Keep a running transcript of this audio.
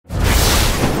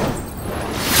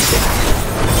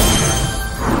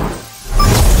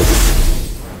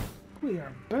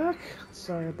are back.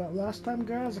 Sorry about last time,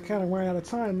 guys. I kind of ran out of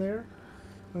time there.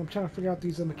 I'm trying to figure out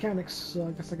these mechanics, so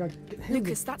I guess I got to get him.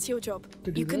 Lucas, that's your job.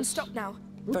 You can stop now.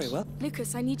 Oops. Very well.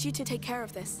 Lucas, I need you to take care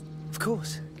of this. Of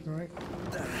course. Alright.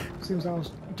 Seems I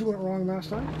was doing it wrong last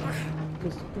time.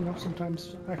 Because, you know,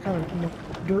 sometimes I kind of,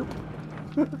 derp.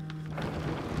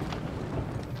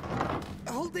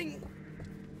 Holding.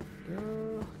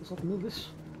 Let's have to move this.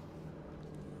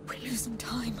 We're losing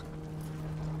time.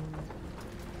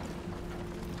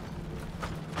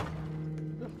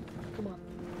 Come on.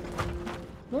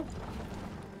 Nope.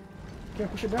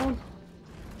 Can't push it down.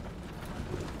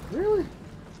 Really?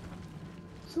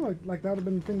 Seems like that would have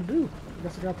been the thing to do. I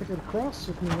guess I gotta take it across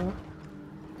with me now.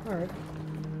 Alright.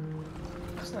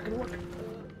 That's not gonna work.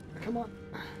 Come on.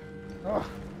 Oh.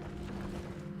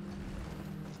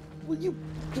 Will you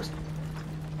just...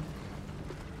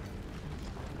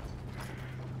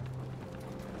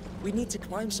 We need to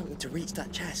climb something to reach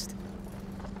that chest.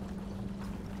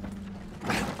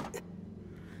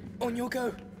 On your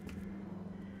go.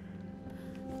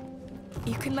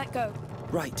 You can let go.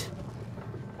 Right.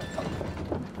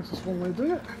 That's just one way to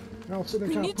do it. Now I'll sit there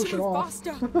We trying to need push to it move off.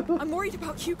 faster. I'm worried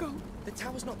about Hugo. The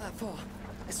tower's not that far.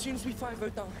 As soon as we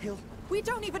 5-0 downhill. We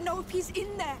don't even know if he's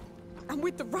in there. And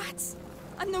with the rats.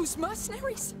 And those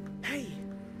mercenaries. Hey.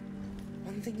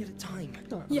 One thing at a time.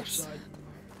 Yes. Side.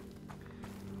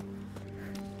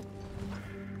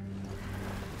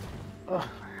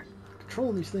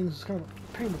 Controlling these things is kind of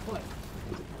a pain in the butt.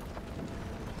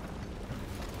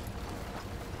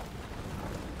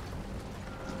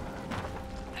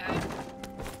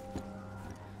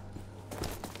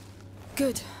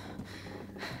 Good.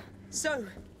 So,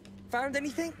 found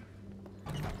anything?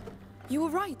 You were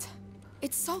right.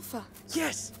 It's sulfur.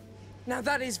 Yes! Now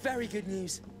that is very good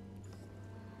news.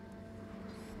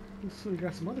 So we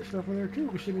got some other stuff in there too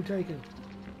we should be taking.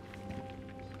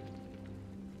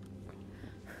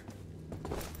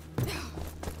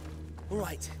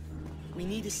 Alright. We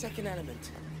need a second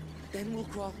element. Then we'll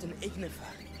craft an ignifer.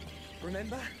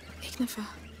 Remember? Ignifer.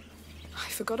 I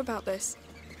forgot about this.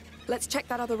 Let's check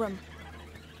that other room.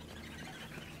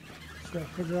 Just gotta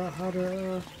figure out how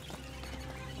to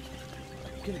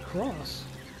get across.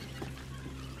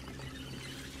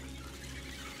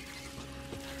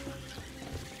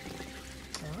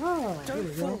 Ah, there Don't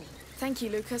we go. fall. Thank you,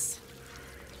 Lucas.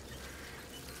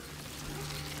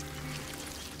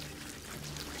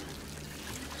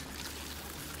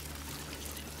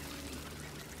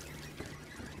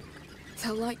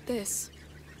 They'll like this.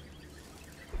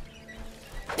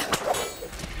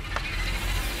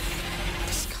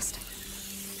 Disgusting.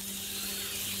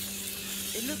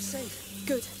 It looks safe.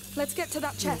 Good. Let's get to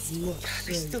that chest. Look,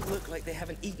 They still look like they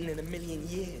haven't eaten in a million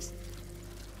years.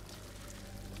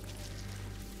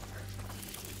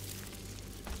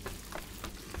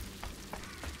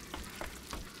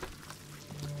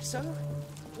 So,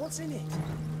 what's in it?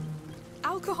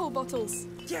 Alcohol bottles.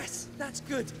 Yes, that's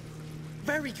good.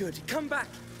 Very good. Come back.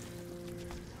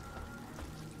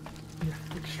 yeah,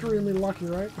 extremely lucky,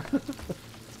 right?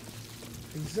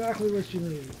 Exactly what you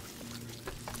need.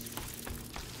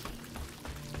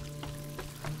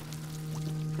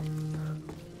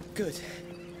 Good.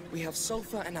 We have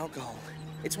sulfur and alcohol.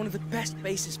 It's one of the best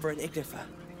bases for an ignifer.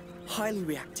 Highly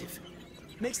reactive.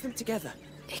 Mix them together.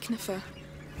 Ignifer.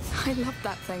 I love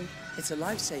that thing. It's a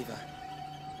lifesaver.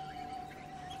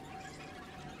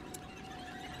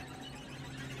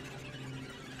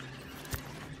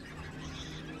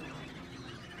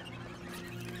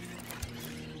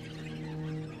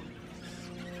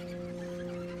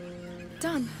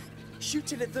 Done.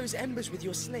 Shoot it at those embers with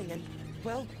your sling and,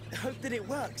 well, hope that it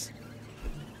works.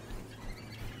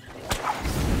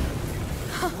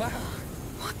 Wow,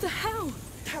 What the hell?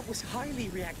 that was highly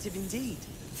reactive indeed.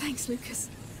 Thanks, Lucas.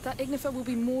 That ignifer will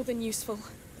be more than useful.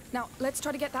 Now, let's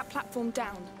try to get that platform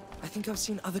down. I think I've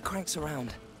seen other cranks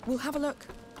around. We'll have a look.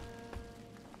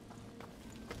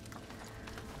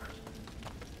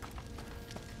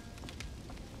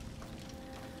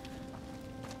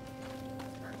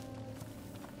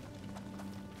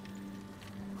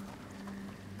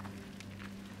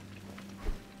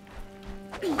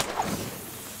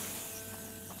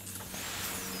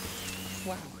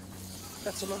 Wow,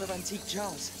 that's a lot of antique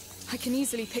jars. I can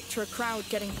easily picture a crowd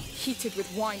getting heated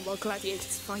with wine while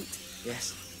gladiators fight.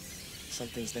 Yes, some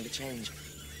things never change.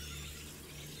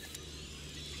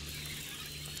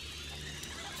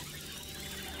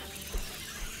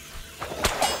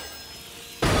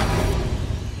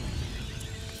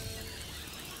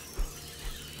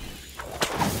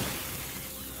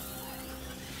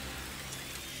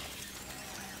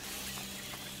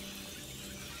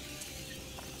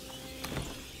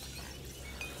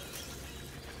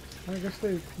 I guess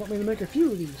they want me to make a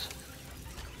few of these.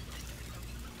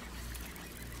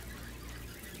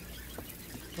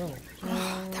 Oh.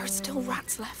 There are still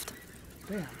rats left.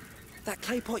 Damn. That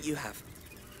clay pot you have,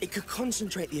 it could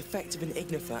concentrate the effect of an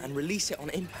ignifer and release it on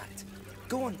impact.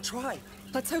 Go on, try.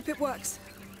 Let's hope it works.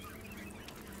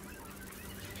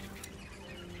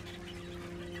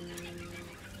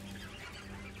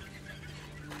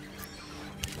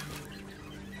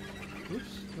 Oops.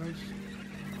 Nice.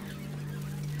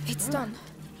 It's done.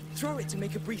 Throw it to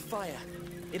make a brief fire.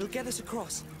 It'll get us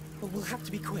across, but we'll have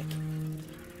to be quick.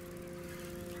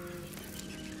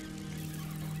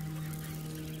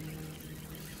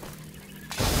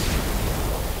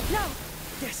 Now!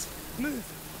 Yes, move.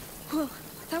 Well,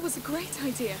 that was a great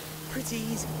idea. Pretty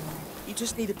easy. You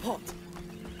just need a pot.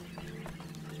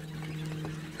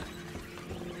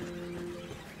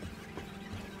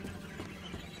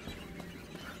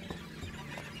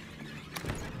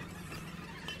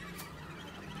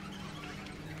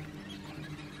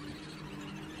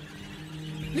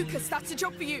 Lucas, that's a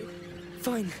job for you.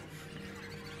 Fine.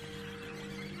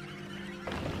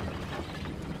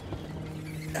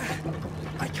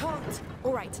 I can't.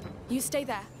 All right, you stay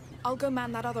there. I'll go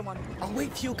man that other one. I'll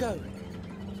wait till you go.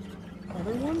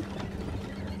 Other one?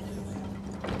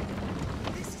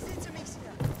 This is it,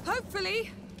 Amicia.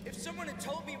 Hopefully. If someone had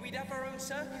told me we'd have our own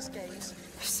circus games.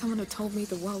 If someone had told me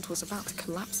the world was about to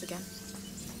collapse again.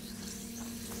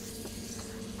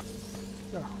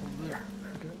 Oh, there.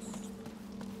 Okay.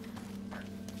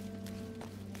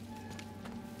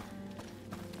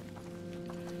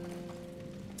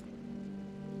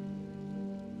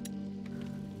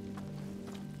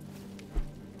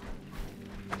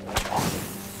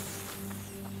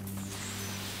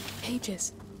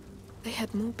 Cages. They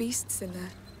had more beasts in there.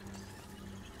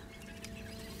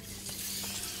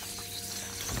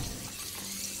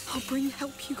 I'll bring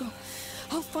help, Hugo.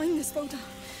 I'll find this Voda.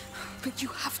 But you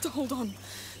have to hold on.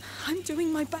 I'm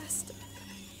doing my best.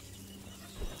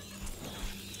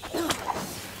 Okay,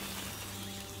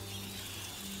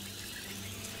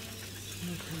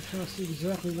 I'm trying to see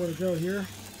exactly where to go here.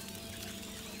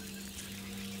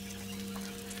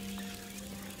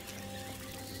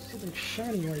 Something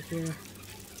shiny right there.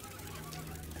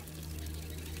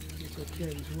 Let's go kill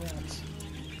these rats.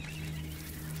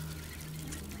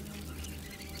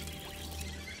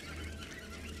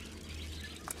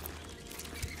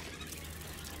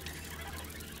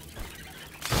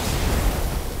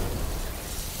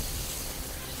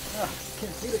 Ah,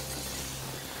 can't see it.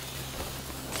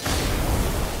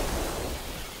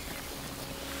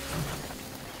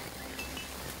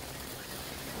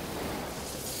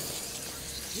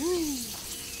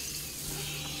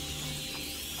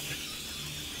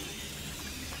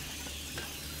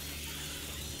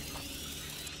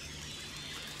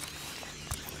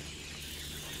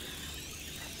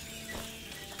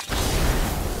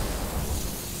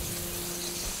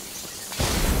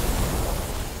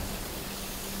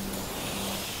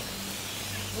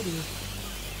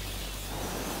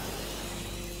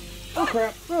 Oh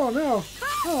crap! Oh no!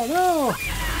 Oh no!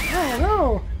 Oh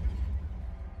no!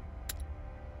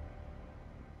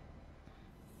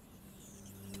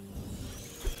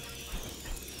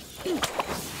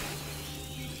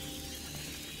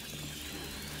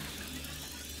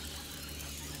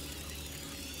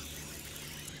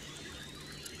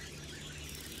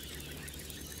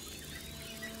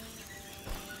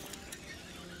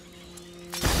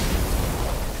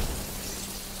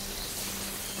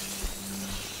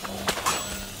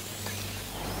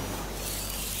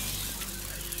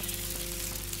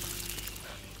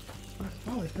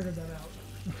 I figured that out.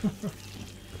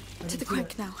 To the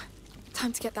crank now.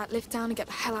 Time to get that lift down and get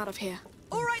the hell out of here.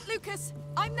 All right, Lucas.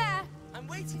 I'm there. I'm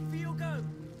waiting for your go.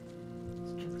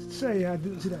 Say I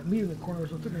didn't see that meat in the corner,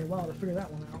 so it took me a while to figure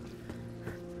that one out.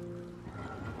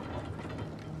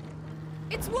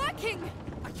 It's working!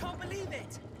 I can't believe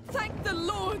it. Thank the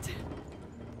Lord!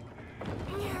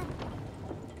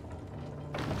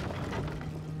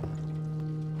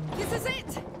 This is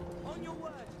it! On your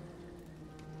word.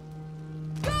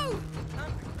 Go!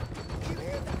 You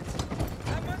hear that?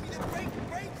 That might be the brake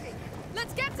breaking.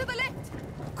 Let's get to the lift!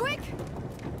 Quick!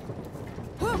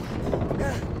 Whoa!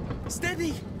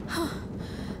 Steady.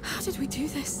 How did we do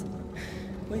this?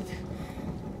 With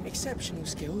exceptional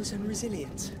skills and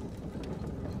resilience.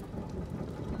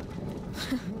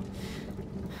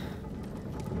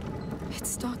 It's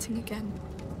starting again.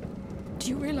 Do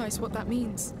you realize what that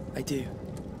means? I do.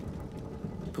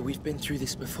 But we've been through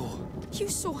this before. You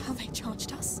saw how they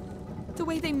charged us. The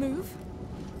way they move.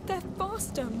 They're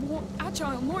faster, more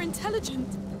agile, more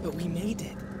intelligent. But we made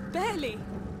it. Barely.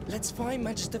 Let's find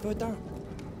Magister Verdun.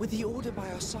 With the Order by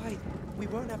our side, we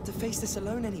won't have to face this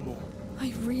alone anymore.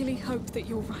 I really hope that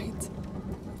you're right.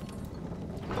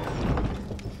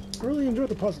 I really enjoy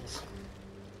the puzzles.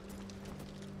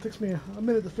 Takes me a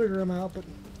minute to figure them out, but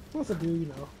once I do, you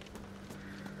know,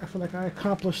 I feel like I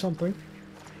accomplished something.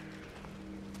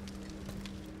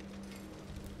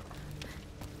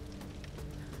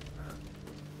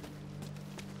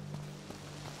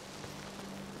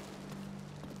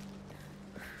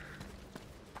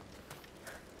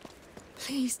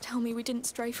 Please tell me we didn't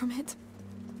stray from it.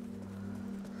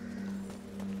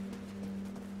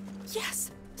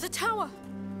 Yes! The tower!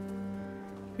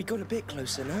 We got a bit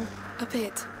closer, no? A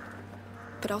bit.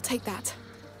 But I'll take that.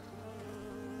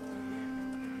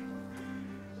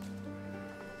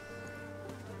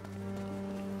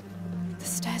 The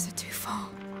stairs are too far.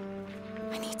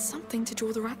 I need something to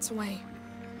draw the rats away.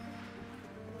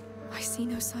 I see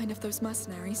no sign of those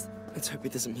mercenaries. Let's hope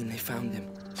it doesn't mean they found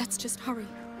him. Let's just hurry.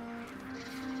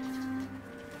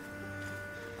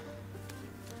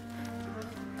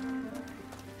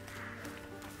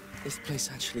 This place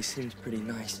actually seems pretty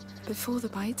nice. Before the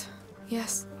bite,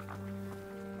 yes.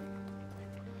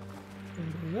 I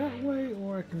can go that way,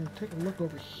 or I can take a look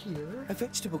over here. A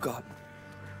vegetable garden.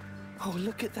 Oh,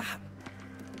 look at that.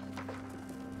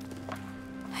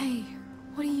 Hey,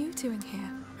 what are you doing here?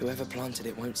 Whoever planted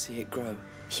it won't see it grow.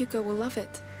 Hugo will love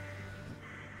it.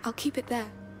 I'll keep it there.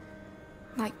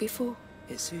 Like before.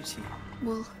 It suits you.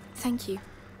 Well, thank you.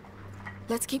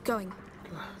 Let's keep going.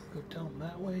 Go down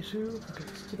that way too. Okay,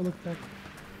 let's take a look back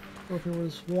over where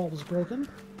this wall was broken.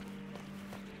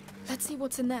 Let's see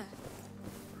what's in there.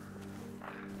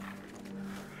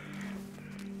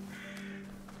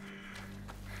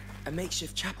 A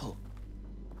makeshift chapel.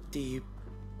 Do you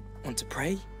want to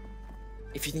pray?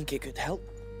 If you think it could help?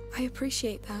 I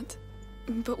appreciate that,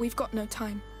 but we've got no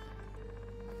time.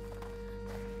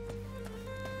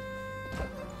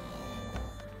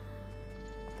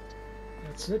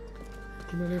 That's it.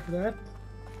 Come in here for that.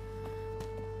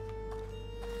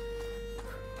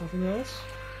 Nothing else?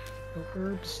 No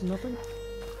herbs, nothing?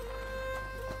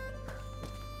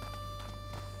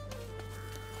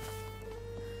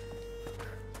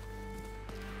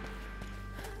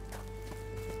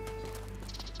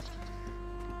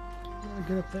 How do I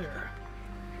get up there?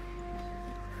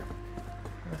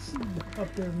 That's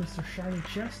up there, Mr. Shiny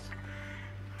Chest.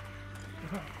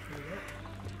 There we go.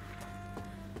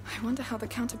 I wonder how the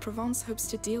Count of Provence hopes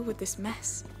to deal with this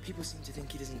mess. People seem to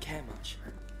think he doesn't care much.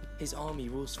 His army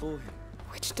rules for him.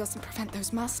 Which doesn't prevent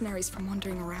those mercenaries from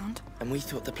wandering around. And we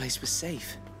thought the place was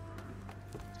safe.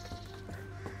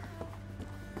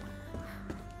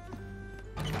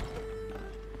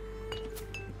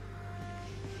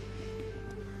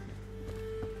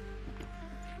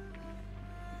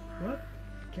 What?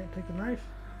 Can't take the knife?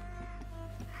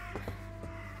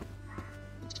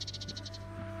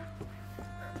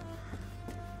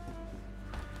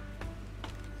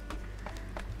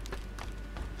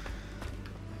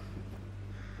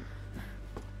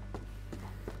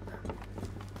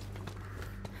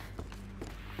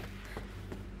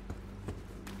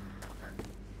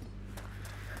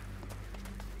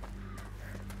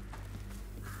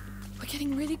 We're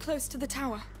getting really close to the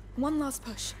tower. One last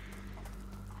push.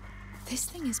 This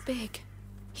thing is big.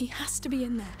 He has to be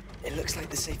in there. It looks like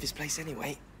the safest place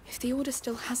anyway. If the Order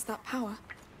still has that power,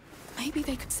 maybe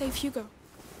they could save Hugo.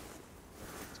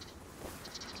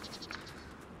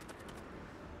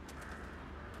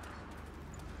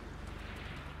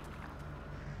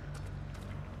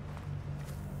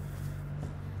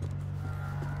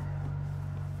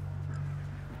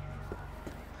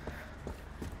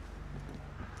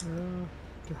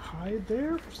 To hide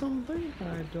there for something?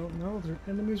 I don't know. Are there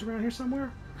enemies around here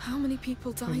somewhere? How many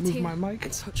people Can I died move here? my mic?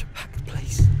 It's such a packed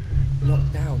place.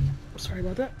 Locked down. Sorry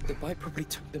about that. The bite probably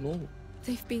took them all.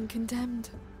 They've been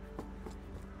condemned.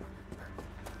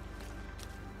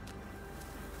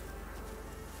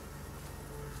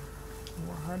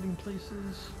 More hiding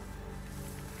places.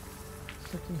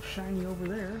 Something shiny over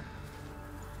there.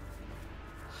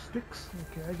 Sticks.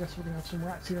 Okay, I guess we're gonna have some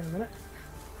rats here in a minute.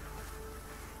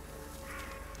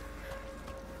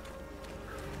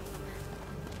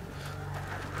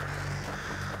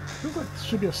 Feels like this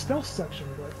should be a stealth section,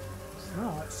 but it's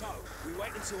not. So, we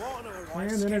wait until Arno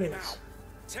arrives And to then get it him is. out.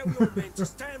 Tell your men to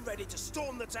stand ready to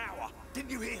storm the tower. Didn't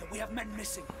you hear? We have men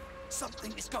missing.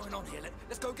 Something is going on here.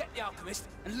 Let's go get the alchemist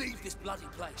and leave this bloody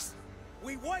place.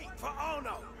 We wait for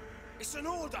Arno. It's an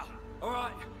order. All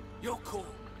right, you're cool.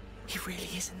 He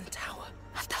really is in the tower.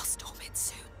 And they'll storm it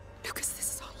soon. Lucas,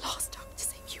 this is our last hope to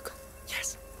save Hugo.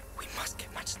 Yes, we must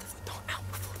get Magister the Dot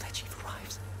out before their chief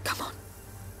arrives. Come on.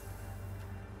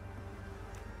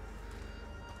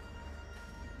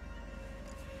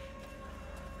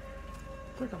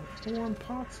 click on the thorn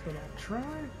pots, but I'll try.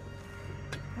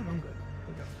 Oh, I'm good.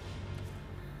 We're good.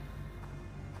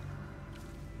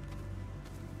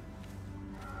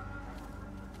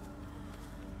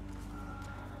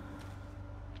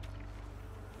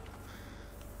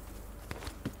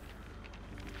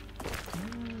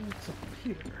 It's up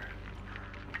here.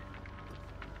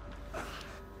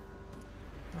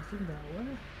 Nothing that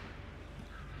way.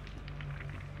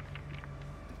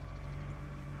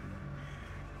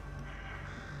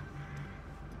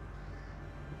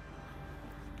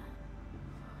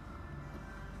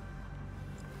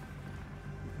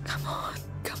 Come on,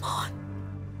 come on.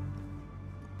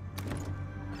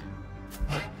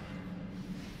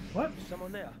 What?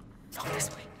 Someone there? Not this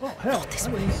way. Oh, hell, Not this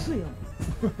I way. didn't see him.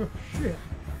 Shit.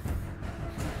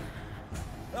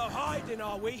 Not hiding,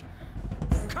 are we?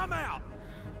 Come out!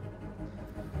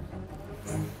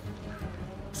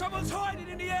 Someone's hiding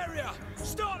in the area!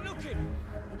 Start looking!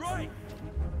 Right!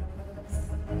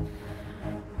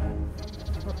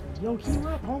 Yo, heal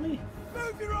up, homie.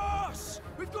 Move your ass!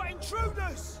 We've got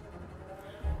intruders!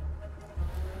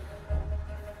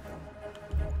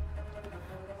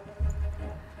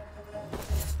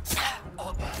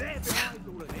 They're behind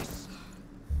all of this.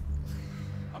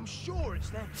 I'm sure it's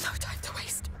them. No time to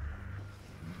waste.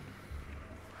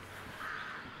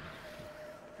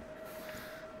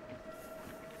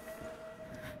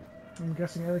 I'm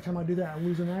guessing every time I do that, I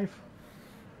lose a knife.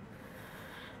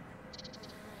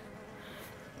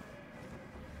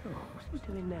 Oh, what's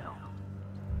he doing now?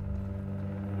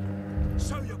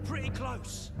 So you're pretty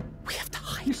close. We have to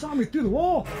hide. He saw me through the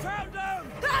wall. Found them!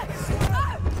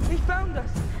 He found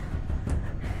us!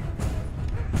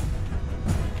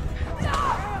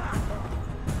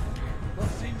 Well,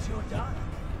 seems you're done.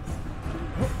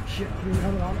 Oh, shit. Give me the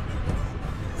helmet on.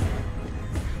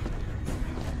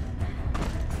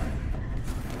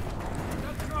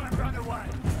 Don't try and run away.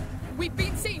 We've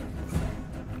been seen.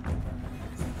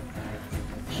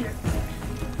 Shit.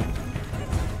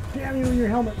 Damn you and your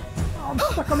helmet. Oh, I'm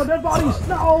stuck on the dead bodies.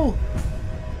 No!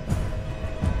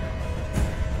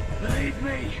 Believe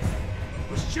me,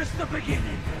 it was just the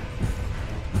beginning.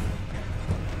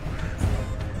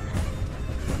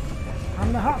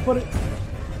 I'm the hot footed.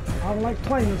 I don't like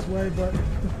playing this way, but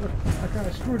I kind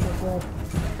of screwed myself.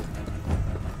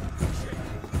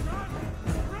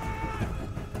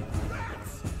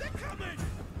 Rats! They're coming!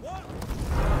 What?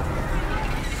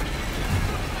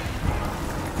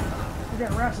 I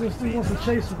got rats in this thing wants to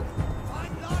chase me.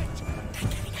 Find light! They're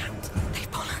getting out. They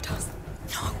followed us.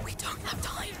 No, we don't have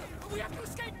time. We have to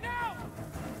escape now!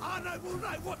 Arno will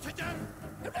know what to do!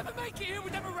 He'll never make it here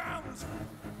with them around!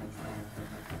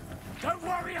 Don't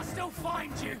worry, I'll still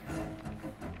find you!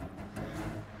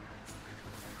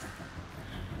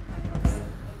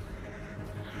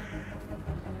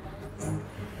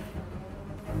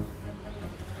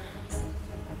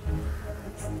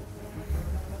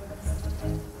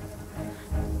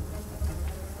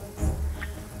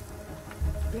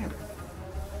 Damn it.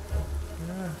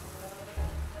 Yeah.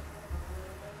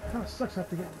 Kind of sucks I have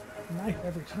to get a knife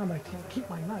every time I can't keep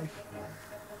my knife.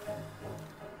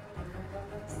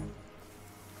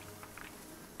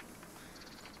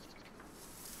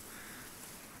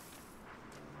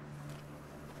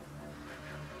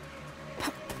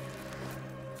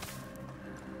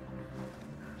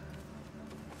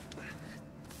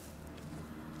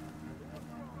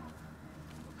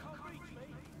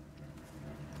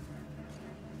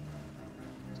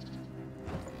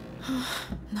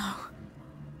 No.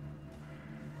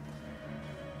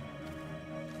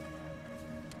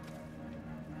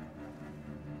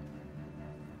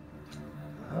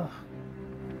 Ugh.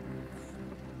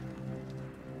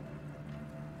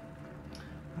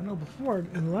 I know before,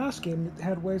 in the last game, it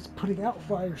had ways of putting out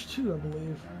fires too, I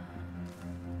believe.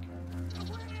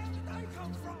 Where the hell did they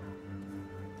come from?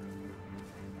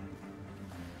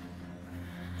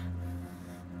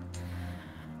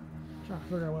 Trying to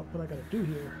figure out what I gotta do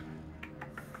here.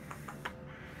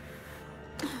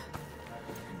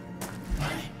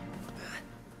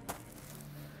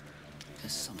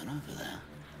 There's someone over there.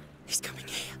 He's coming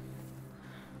here.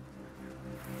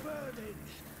 Burning!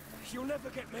 You'll never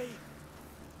get me!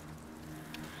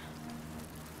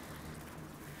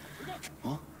 We got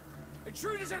What?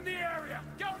 intruders in the area!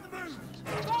 Get on the move!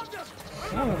 Find them!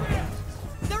 Oh. Over here!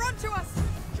 They're onto us.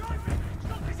 Drive it!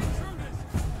 Stop these intruders!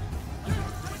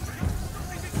 Stop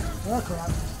these intruders! Oh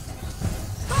crap.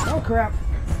 Oh crap.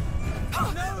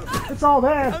 No! It's all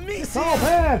bad. It's all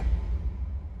bad.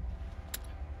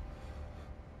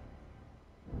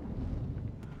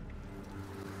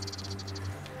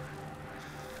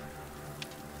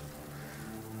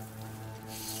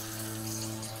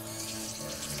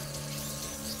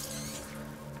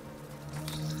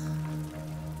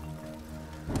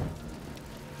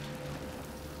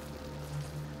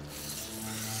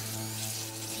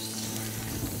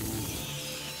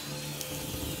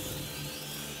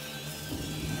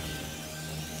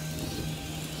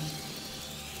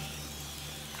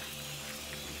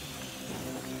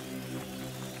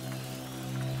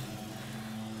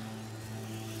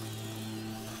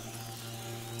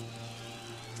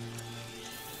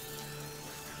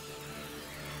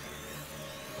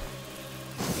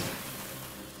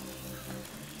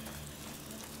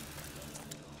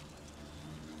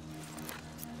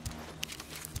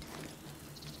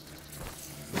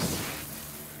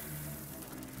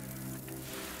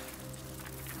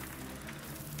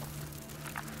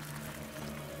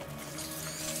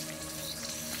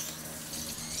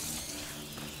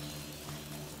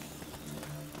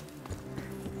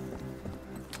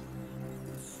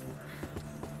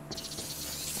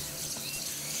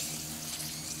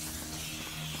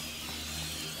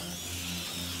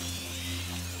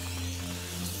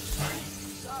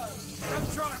 Don't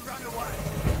try and run away.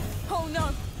 Oh no!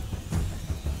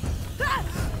 Yeah,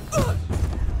 of course.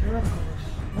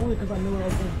 Only because I knew what I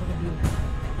was going to fucking do.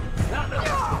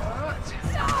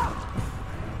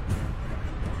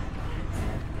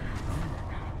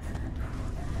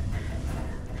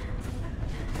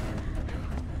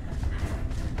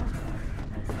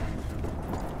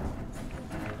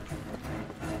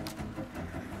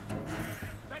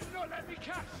 Better not let me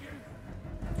catch you.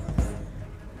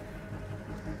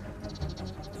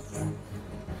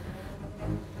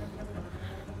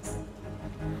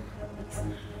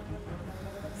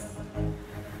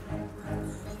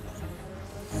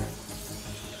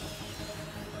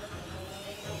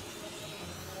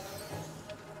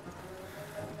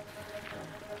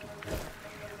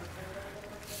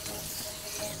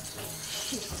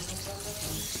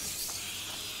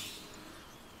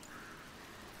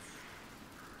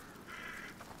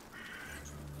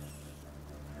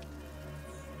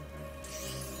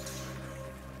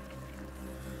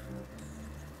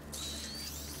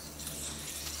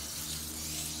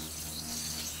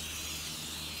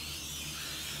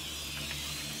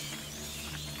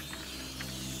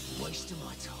 Wasting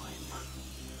my time.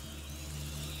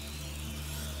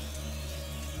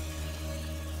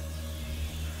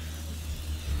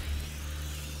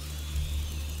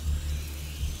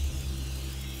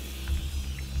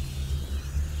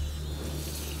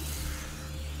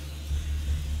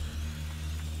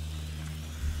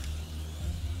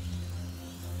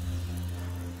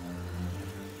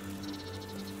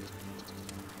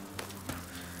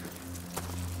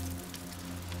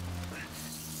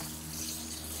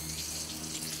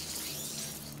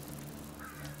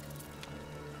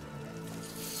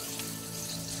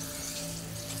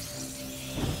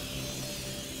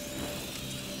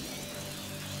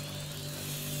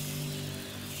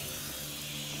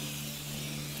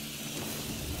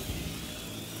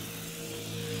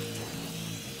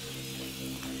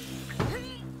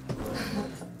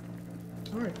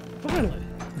 Alright, finally!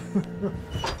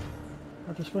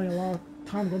 After spending a lot of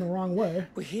time going the wrong way.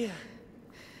 We're here.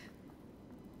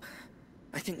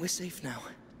 I think we're safe now.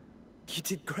 You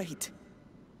did great.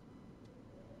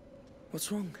 What's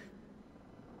wrong?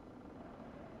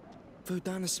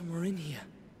 Vodana's somewhere in here.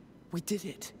 We did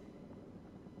it.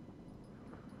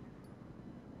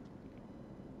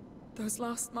 Those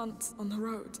last months on the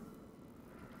road.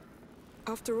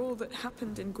 After all that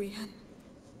happened in Requiem,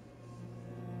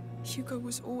 Hugo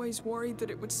was always worried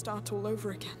that it would start all over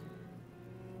again.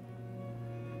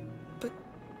 But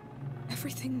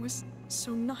everything was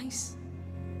so nice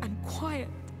and quiet,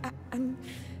 and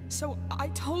so I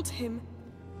told him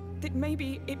that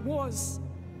maybe it was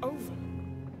over,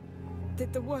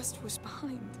 that the worst was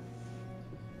behind.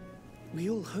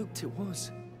 We all hoped it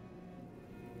was.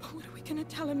 But what are we gonna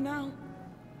tell him now?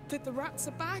 That the rats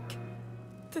are back?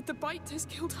 That the bite has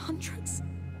killed hundreds?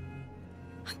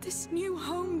 And this new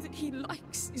home that he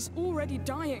likes is already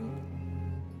dying.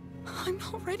 I'm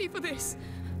not ready for this.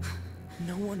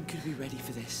 No one could be ready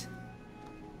for this.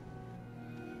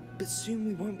 But soon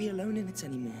we won't be alone in it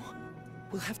anymore.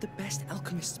 We'll have the best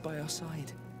alchemists by our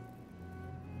side.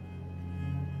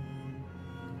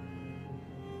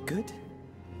 Good?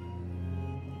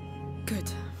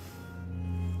 Good.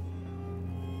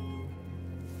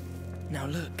 Now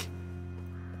look.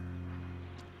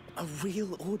 A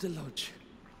real Order Lodge.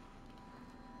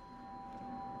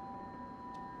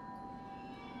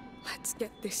 Let's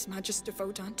get this Magister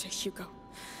Vodan to Hugo.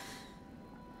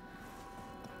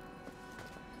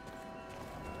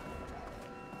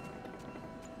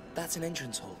 That's an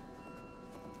entrance hall.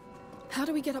 How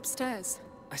do we get upstairs?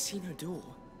 I see no door.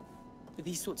 With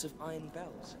these sorts of iron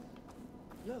bells.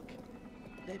 Look,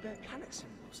 they bear planet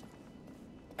symbols.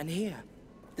 And here,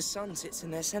 the sun sits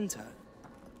in their center.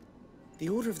 The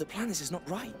order of the planets is not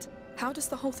right. How does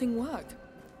the whole thing work?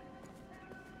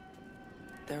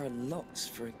 There are locks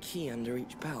for a key under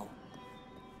each bell.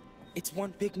 It's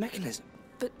one big mechanism.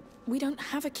 But we don't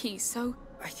have a key, so...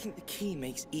 I think the key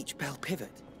makes each bell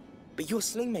pivot. But your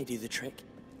sling may do the trick.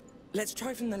 Let's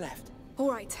try from the left.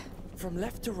 All right. From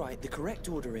left to right, the correct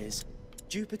order is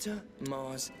Jupiter,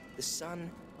 Mars, the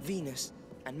Sun, Venus,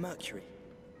 and Mercury.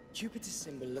 Jupiter's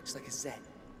symbol looks like a Z,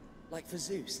 like for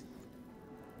Zeus.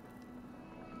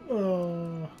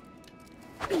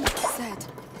 Zed.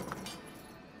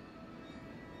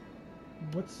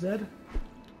 What's Zed?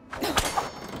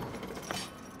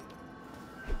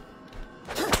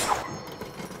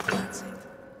 That's it.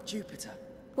 Jupiter.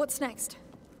 What's next?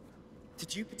 To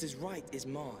Jupiter's right is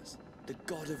Mars, the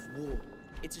god of war.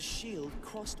 It's a shield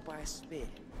crossed by a spear.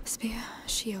 Spear,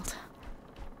 shield.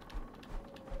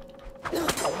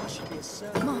 Mars should be a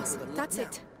circle Mars, with a that's now,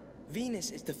 it.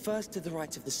 Venus is the first to the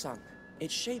right of the sun.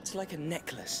 It's shaped like a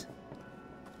necklace.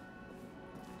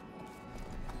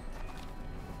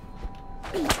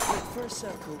 Look for a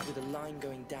circle with a line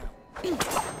going down.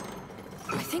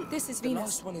 I think this is The Venus.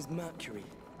 last one is Mercury,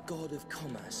 god of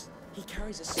commerce. He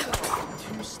carries a staff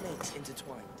with 2 snakes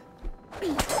intertwined.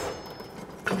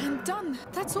 I'm done.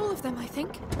 That's all of them, I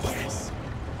think. Yes!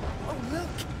 Oh look!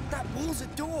 That wall's a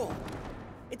door!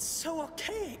 It's so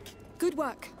archaic! Good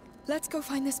work. Let's go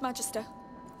find this Magister.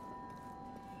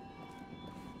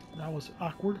 That was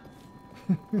awkward.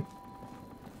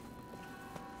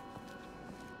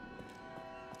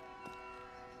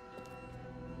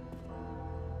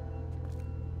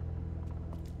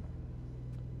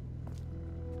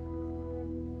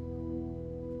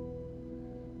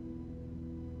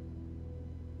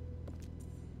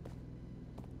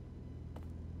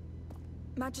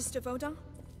 Magister Vaudin,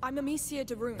 I'm Amicia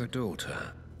de Rune. The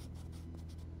daughter.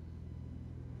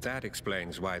 That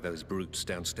explains why those brutes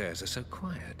downstairs are so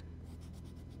quiet.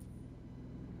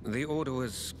 The Order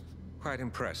was quite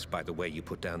impressed by the way you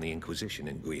put down the Inquisition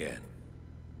in Guyenne.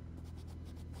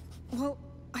 Well,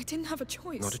 I didn't have a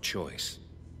choice. Not a choice.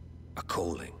 A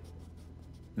calling.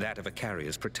 That of a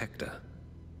carrier's protector.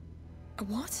 A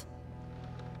what?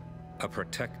 A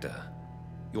protector.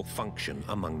 Your function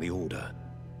among the Order.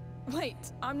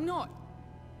 Wait, I'm not.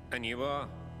 And you are?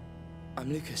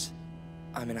 I'm Lucas.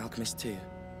 I'm an alchemist too.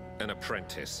 An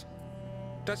apprentice.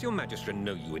 Does your Magister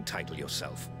know you entitle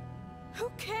yourself? Who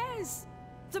cares?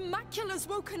 The macula's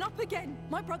woken up again.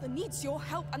 My brother needs your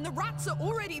help, and the rats are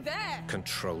already there.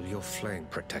 Control your flame,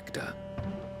 Protector.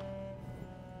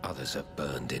 Others have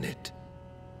burned in it.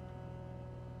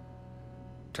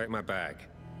 Take my bag.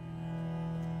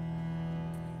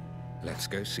 Let's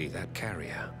go see that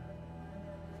carrier.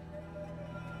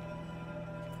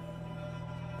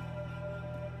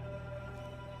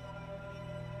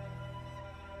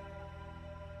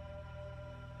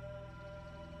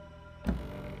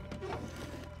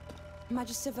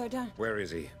 Magister Vaudin. Where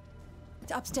is he?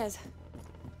 It's upstairs.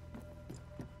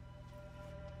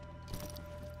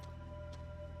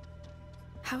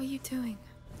 How are you doing?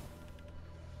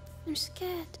 I'm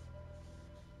scared.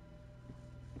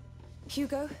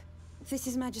 Hugo, this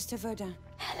is Magister Vaudin.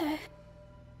 Hello.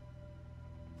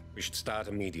 We should start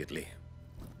immediately.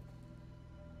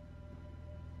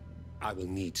 I will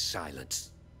need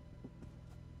silence.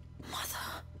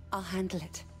 Mother. I'll handle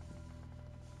it.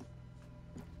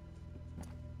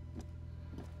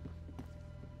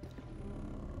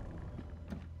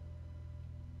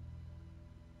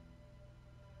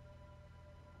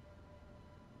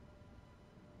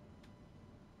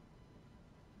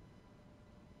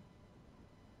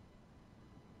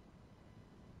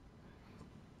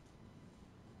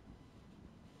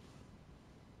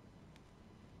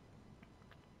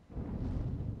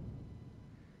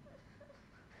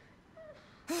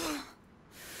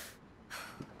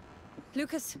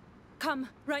 Lucas, come,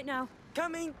 right now.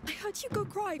 Coming! I heard Hugo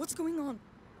cry. What's going on?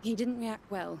 He didn't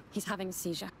react well. He's having a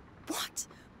seizure. What?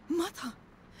 Mother,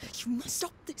 you must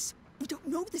stop this. We don't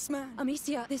know this man.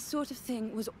 Amicia, this sort of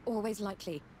thing was always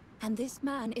likely. And this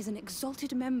man is an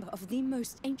exalted member of the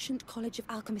most ancient college of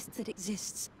alchemists that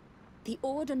exists. The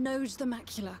Order knows the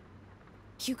macula.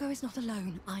 Hugo is not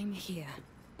alone. I'm here.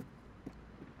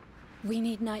 We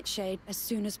need Nightshade as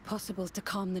soon as possible to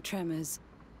calm the tremors.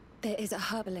 There is a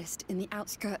herbalist in the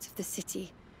outskirts of the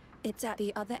city. It's at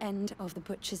the other end of the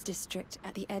Butcher's District,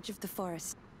 at the edge of the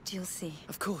forest. You'll see.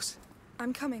 Of course.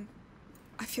 I'm coming.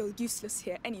 I feel useless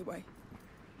here anyway.